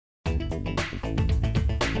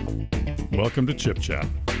Welcome to Chip Chat,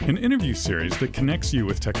 an interview series that connects you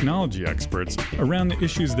with technology experts around the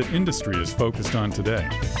issues that industry is focused on today.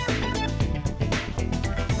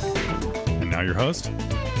 And now your host,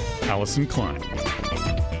 Allison Klein.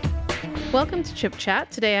 Welcome to Chip Chat.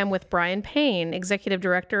 Today I'm with Brian Payne, Executive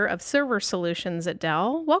Director of Server Solutions at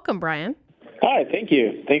Dell. Welcome, Brian. Hi, thank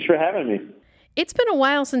you. Thanks for having me. It's been a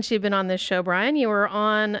while since you've been on this show, Brian. You were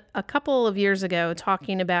on a couple of years ago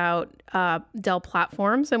talking about Dell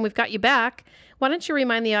platforms, and we've got you back. Why don't you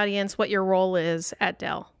remind the audience what your role is at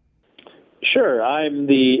Dell? Sure. I'm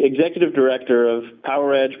the Executive Director of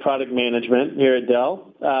PowerEdge Product Management here at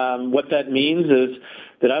Dell. What that means is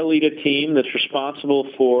that I lead a team that's responsible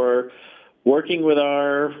for working with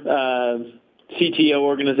our CTO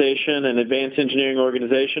organization and advanced engineering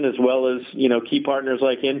organization, as well as, key partners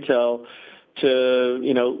like Intel,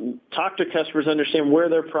 to, talk to customers, understand where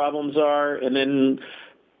their problems are, and then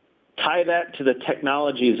tie that to the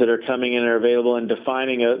technologies that are coming in and are available and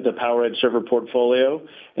defining the PowerEdge server portfolio,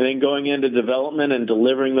 and then going into development and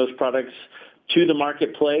delivering those products to the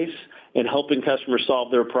marketplace and helping customers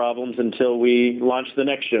solve their problems until we launch the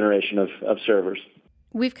next generation of servers.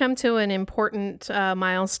 We've come to an important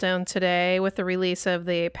milestone today with the release of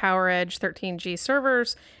the PowerEdge 13G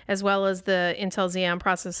servers, as well as the Intel Xeon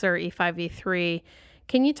processor E5, E3.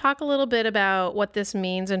 Can you talk a little bit about what this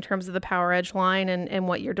means in terms of the PowerEdge line and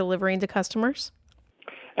what you're delivering to customers?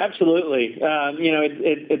 Absolutely.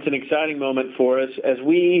 It's an exciting moment for us as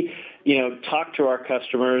we, talk to our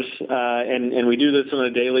customers, and we do this on a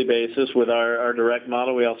daily basis with our direct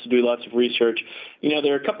model. We also do lots of research.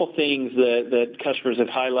 There are a couple things that customers have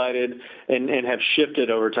highlighted and have shifted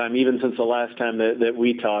over time, even since the last time that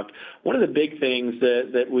we talked. One of the big things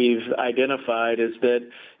that we've identified is that,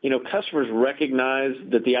 customers recognize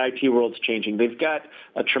that the IT world's changing. They've got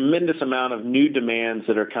a tremendous amount of new demands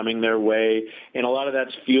that are coming their way, and a lot of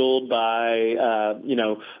that's fueled by,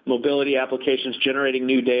 mobility applications generating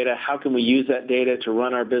new data. How can we use that data to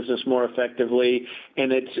run our business more effectively?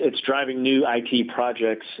 And it's driving new IT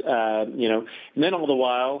projects, and then all the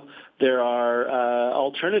while, there are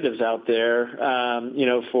alternatives out there,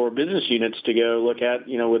 for business units to go look at,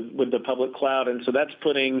 with the public cloud. And so that's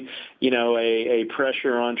putting, a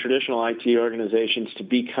pressure on traditional IT organizations to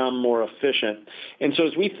become more efficient. And so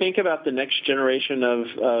as we think about the next generation of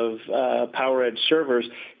PowerEdge servers,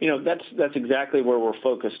 that's exactly where we're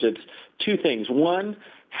focused. It's two things. One,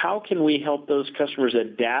 how can we help those customers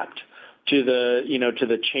adapt to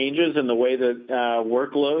the changes in the way that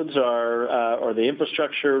workloads are, or the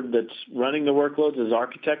infrastructure that's running the workloads is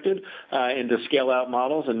architected, and to scale out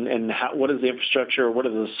models, and what does the infrastructure, what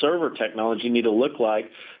does the server technology need to look like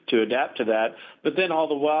to adapt to that? But then all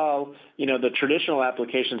the while, the traditional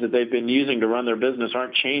applications that they've been using to run their business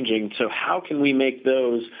aren't changing. So how can we make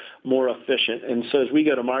those more efficient? And so as we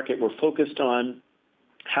go to market, we're focused on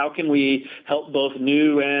how can we help both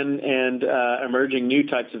new and emerging new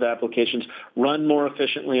types of applications run more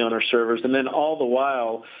efficiently on our servers? And then all the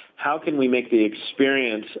while, how can we make the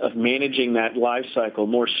experience of managing that life cycle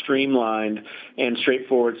more streamlined and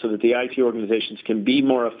straightforward so that the IT organizations can be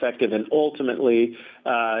more effective and ultimately,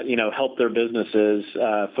 help their businesses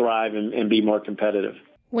thrive and be more competitive?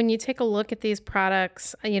 When you take a look at these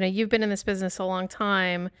products, you've been in this business a long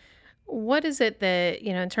time. What is it that,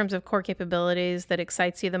 in terms of core capabilities that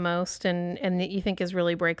excites you the most and that you think is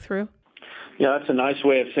really breakthrough? Yeah, that's a nice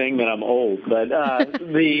way of saying that I'm old, but I've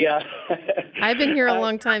been here a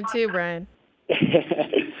long time too, Brian.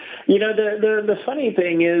 The funny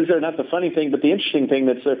thing is, or not the funny thing, but the interesting thing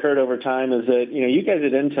that's occurred over time is that, you guys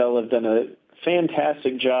at Intel have done a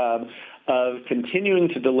fantastic job of continuing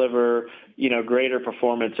to deliver, greater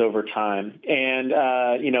performance over time. And,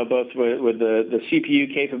 both with the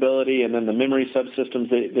CPU capability and then the memory subsystems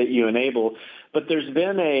that you enable. But there's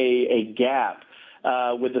been a gap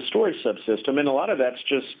with the storage subsystem, and a lot of that's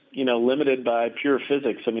just, limited by pure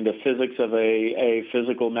physics. I mean, the physics of a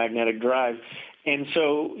physical magnetic drive. And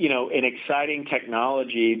so, an exciting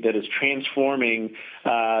technology that is transforming,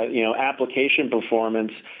 application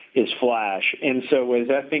performance is flash. And so as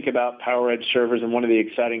I think about PowerEdge servers, and one of the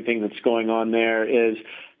exciting things that's going on there is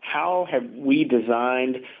how have we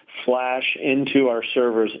designed flash into our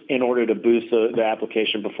servers in order to boost the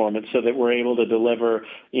application performance so that we're able to deliver,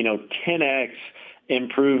 10x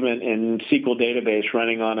improvement in SQL database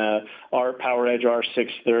running on our PowerEdge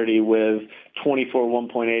R630 with 24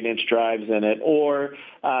 1.8-inch drives in it, or,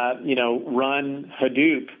 run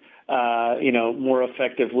Hadoop, more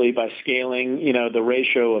effectively by scaling, the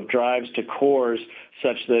ratio of drives to cores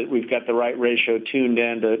such that we've got the right ratio tuned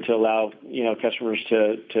in to allow, customers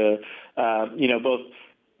to both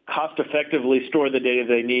cost effectively store the data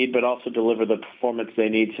they need, but also deliver the performance they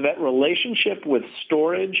need. So that relationship with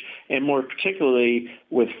storage, and more particularly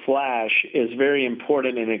with flash, is very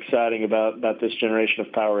important and exciting about this generation of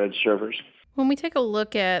PowerEdge servers. When we take a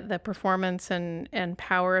look at the performance and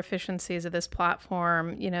power efficiencies of this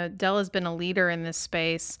platform, Dell has been a leader in this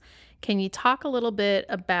space. Can you talk a little bit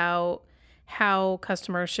about how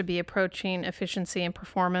customers should be approaching efficiency and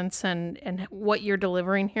performance and what you're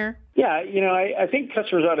delivering here? Yeah, I think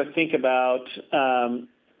customers ought to think about,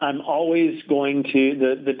 I'm always going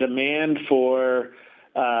to, the demand for,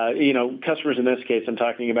 customers in this case, I'm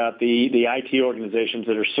talking about the IT organizations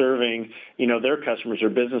that are serving, their customers or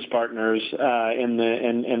business partners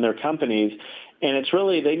in their companies. And it's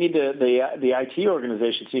really, the IT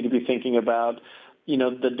organizations need to be thinking about,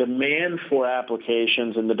 the demand for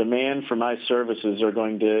applications and the demand for my services are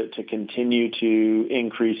going to continue to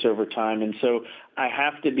increase over time. And so I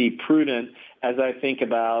have to be prudent as I think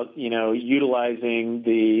about, utilizing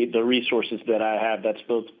the resources that I have. That's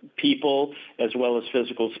both people as well as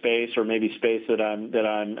physical space, or maybe space that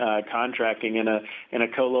I'm contracting in a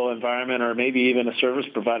colo environment, or maybe even a service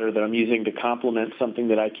provider that I'm using to complement something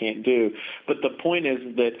that I can't do. But the point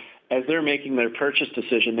is that as they're making their purchase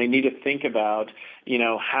decision, they need to think about,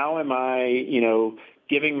 how am I,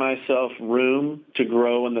 giving myself room to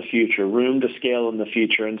grow in the future, room to scale in the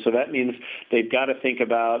future. And so that means they've got to think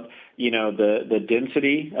about, the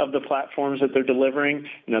density of the platforms that they're delivering.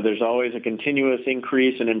 There's always a continuous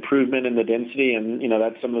increase and improvement in the density. And,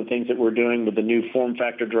 that's some of the things that we're doing with the new form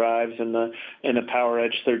factor drives and the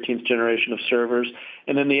PowerEdge 13th generation of servers.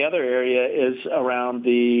 And then the other area is around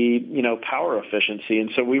the, power efficiency. And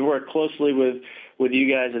so we work closely with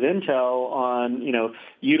you guys at Intel on,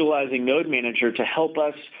 utilizing Node Manager to help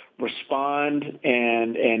us respond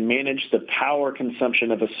and manage the power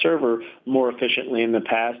consumption of a server more efficiently in the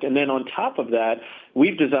past. And then on top of that,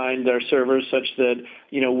 we've designed our servers such that,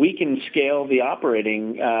 we can scale the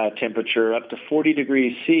operating temperature up to 40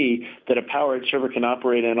 degrees C that a PowerEdge server can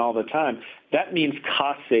operate in all the time. That means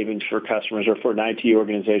cost savings for customers or for an IT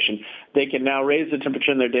organization. They can now raise the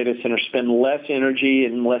temperature in their data center, spend less energy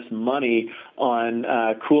and less money on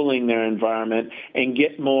cooling their environment, and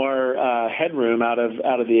get more headroom out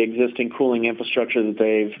of the existing cooling infrastructure that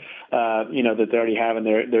they've that they already have in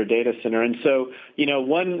their data center. And so,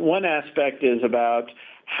 one aspect is about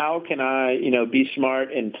how can I, be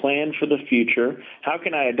smart and plan for the future? How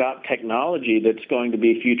can I adopt technology that's going to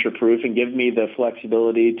be future-proof and give me the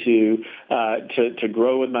flexibility to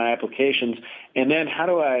grow with my applications? And then how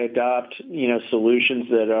do I adopt, solutions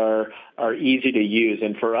that are easy to use?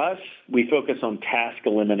 And for us, we focus on task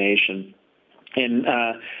elimination. And,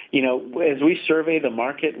 as we survey the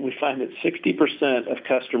market, we find that 60% of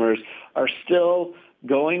customers are still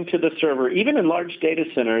going to the server, even in large data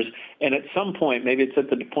centers, and at some point, maybe it's at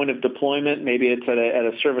the point of deployment, maybe it's at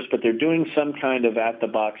a service, but they're doing some kind of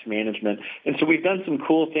at-the-box management. And so we've done some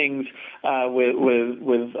cool things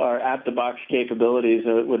with our at-the-box capabilities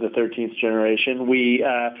with the 13th generation. We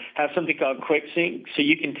have something called Quick Sync, so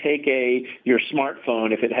you can take your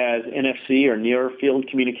smartphone, if it has NFC or near-field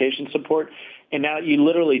communication support, and now you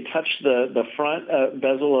literally touch the front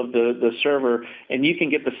bezel of the server, and you can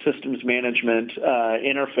get the systems management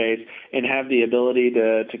interface and have the ability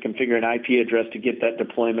to configure an IP address to get that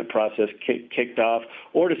deployment process kicked off,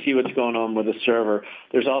 or to see what's going on with the server.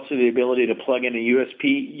 There's also the ability to plug in a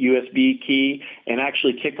USB key and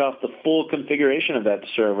actually kick off the full configuration of that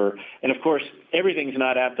server. And of course, everything's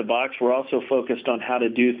not at the box. We're also focused on how to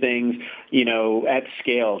do things, at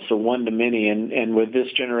scale, so one to many. And with this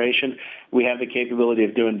generation, we have the capability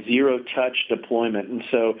of doing zero-touch deployment. And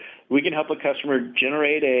so we can help a customer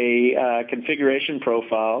generate a configuration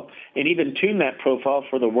profile and even tune that profile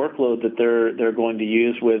for the workload that they're going to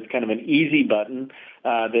use with kind of an easy button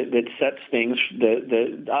that sets things to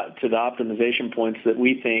the optimization points that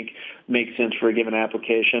we think make sense for a given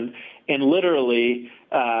application. And literally,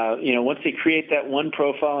 once they create that one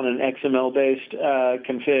profile in an XML-based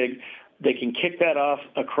config, they can kick that off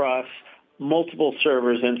across multiple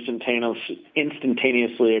servers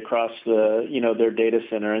instantaneously across their data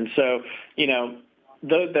center. And so,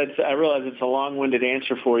 I realize it's a long-winded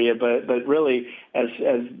answer for you, but really, as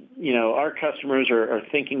our customers are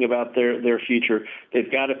thinking about their future,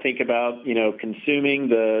 they've got to think about, consuming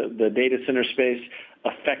the data center space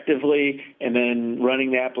effectively, and then running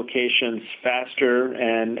the applications faster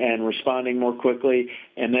and responding more quickly,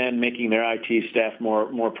 and then making their IT staff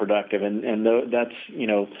more productive. And that's,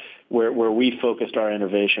 where we focused our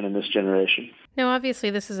innovation in this generation. Now, obviously,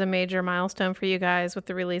 this is a major milestone for you guys with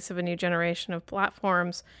the release of a new generation of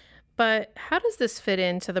platforms. But how does this fit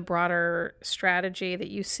into the broader strategy that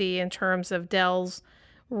you see in terms of Dell's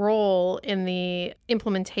role in the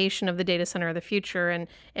implementation of the data center of the future,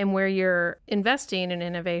 and where you're investing in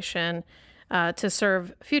innovation to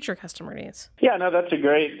serve future customer needs? Yeah, no, that's a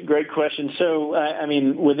great question. So,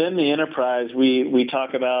 within the enterprise, we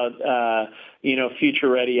talk about,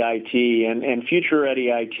 future-ready IT, and future-ready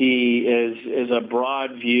IT is a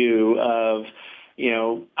broad view of,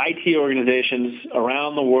 IT organizations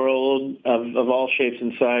around the world of all shapes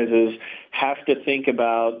and sizes have to think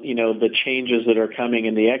about, the changes that are coming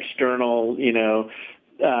in the external,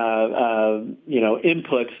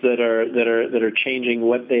 inputs that are changing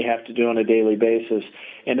what they have to do on a daily basis,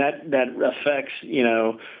 and that affects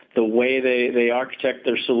the way they architect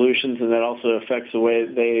their solutions, and that also affects the way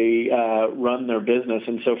they run their business.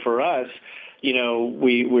 And so for us,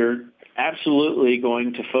 we're absolutely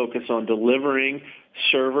going to focus on delivering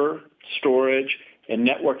server, storage, and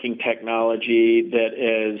networking technology that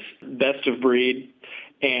is best of breed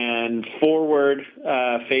and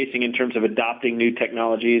forward-facing in terms of adopting new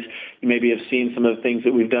technologies. You maybe have seen some of the things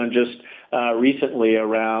that we've done just recently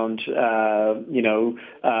around, our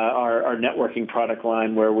networking product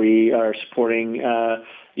line, where we are supporting,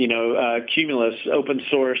 Cumulus open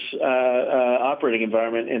source operating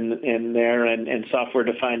environment in there, and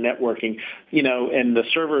software-defined networking. And the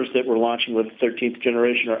servers that we're launching with 13th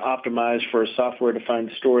generation are optimized for a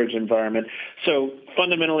software-defined storage environment. So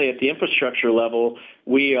fundamentally, at the infrastructure level,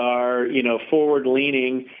 we are,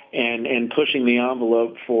 forward-leaning and pushing the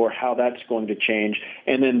envelope for how that's going to change.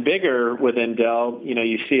 And then bigger within Dell,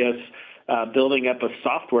 you see us building up a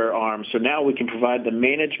software arm. So now we can provide the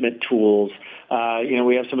management tools.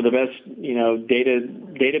 We have some of the best,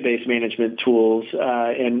 database management tools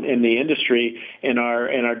in the industry in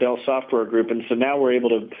our Dell software group. And so now we're able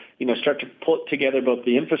to, start to put together both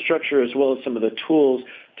the infrastructure as well as some of the tools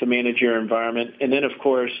to manage your environment. And then, of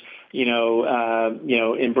course,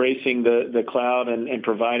 embracing the cloud and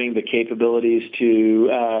providing the capabilities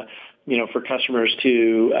to, for customers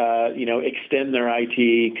to, extend their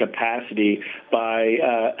IT capacity by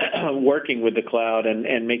working with the cloud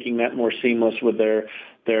and making that more seamless with their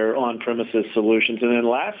on-premises solutions. And then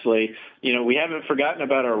lastly, we haven't forgotten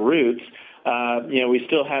about our roots. We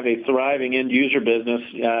still have a thriving end-user business,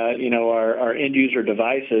 our end-user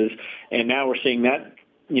devices, and now we're seeing that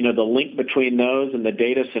the link between those and the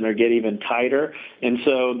data center get even tighter. And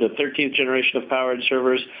so the 13th generation of PowerEdge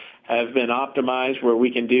servers have been optimized where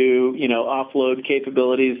we can do, offload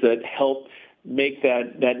capabilities that help make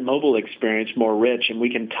that mobile experience more rich, and we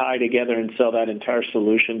can tie together and sell that entire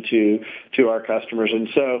solution to our customers. And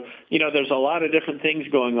so, there's a lot of different things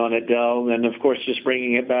going on at Dell, and of course, just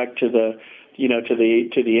bringing it back to the,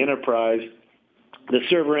 to the enterprise. The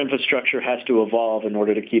server infrastructure has to evolve in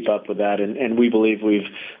order to keep up with that, and we believe we've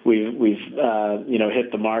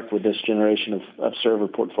hit the mark with this generation of server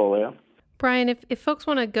portfolio. Brian, if folks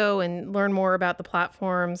want to go and learn more about the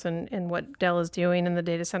platforms and what Dell is doing in the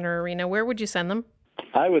data center arena, where would you send them?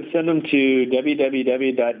 I would send them to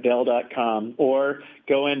www.dell.com, or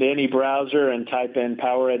go into any browser and type in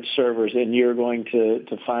PowerEdge servers, and you're going to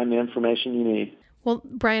find the information you need. Well,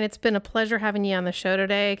 Brian, it's been a pleasure having you on the show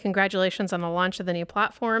today. Congratulations on the launch of the new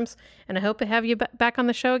platforms, and I hope to have you back on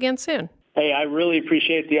the show again soon. Hey, I really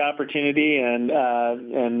appreciate the opportunity and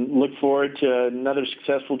look forward to another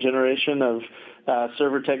successful generation of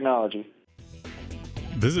server technology.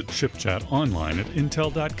 Visit ChipChat online at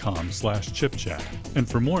intel.com/chipchat. And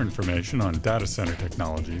for more information on data center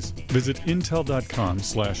technologies, visit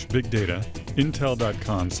intel.com/bigdata,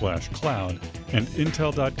 intel.com/cloud, and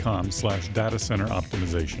intel.com/data center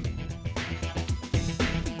optimization.